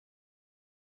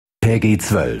Peggy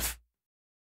 12.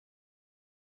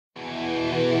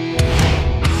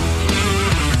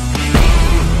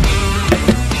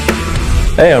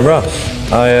 Hey, I'm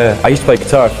Ross. I used to play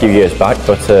guitar a few years back,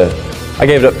 but I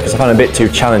gave it up because I found it a bit too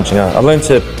challenging. I learned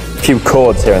a few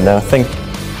chords here and there. Hang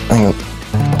on.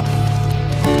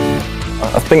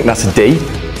 I think that's a D.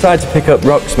 I decided to pick up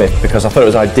RockSmith because I thought it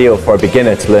was ideal for a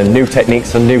beginner to learn new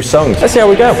techniques and new songs. Let's see how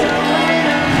we go.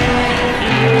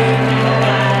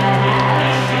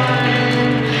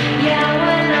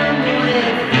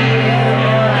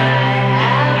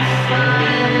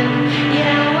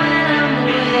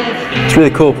 It's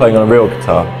really cool playing on a real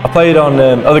guitar. I played on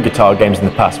other guitar games in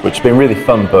the past, which has been really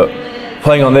fun, but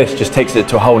playing on this just takes it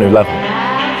to a whole new level.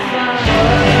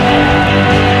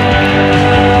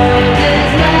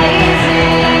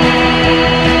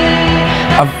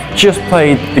 I've just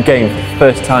played the game for the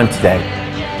first time today,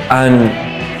 and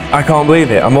I can't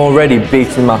believe it. I'm already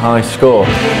beating my high score.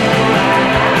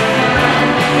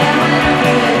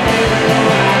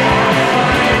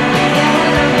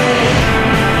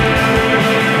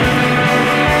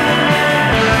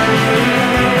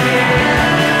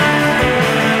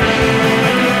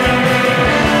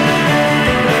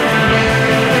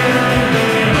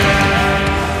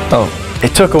 Oh,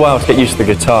 it took a while to get used to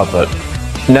the guitar, but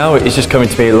now it's just coming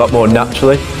to me a lot more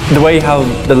naturally. The way how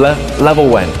the level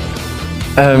went,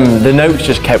 the notes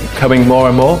just kept coming more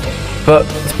and more, but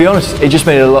to be honest, it just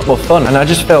made it a lot more fun, and I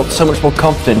just felt so much more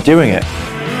confident doing it.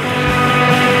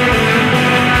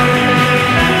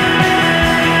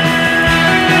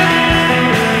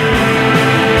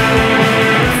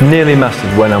 Nearly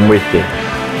mastered When I'm With You.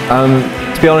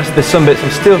 To be honest, there's some bits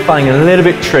I'm still finding a little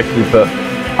bit tricky, but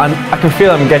I can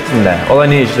feel I'm getting there. All I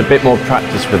need is just a bit more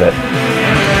practice with it.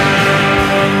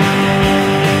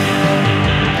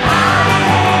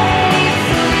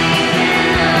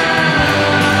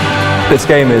 This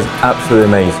game is absolutely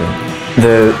amazing.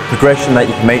 The progression that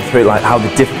you can make through it, like how the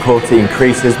difficulty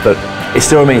increases, but it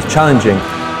still remains challenging,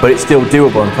 but it's still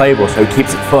doable and playable, so it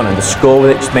keeps it fun, and the score with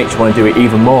it just makes you want to do it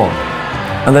even more.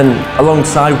 And then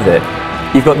alongside with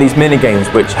it, you've got these mini games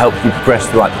which help you progress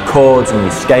through like the chords and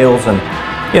the scales, and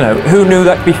you know, who knew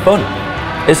that could be fun?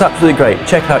 It's absolutely great.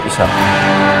 Check it out yourself.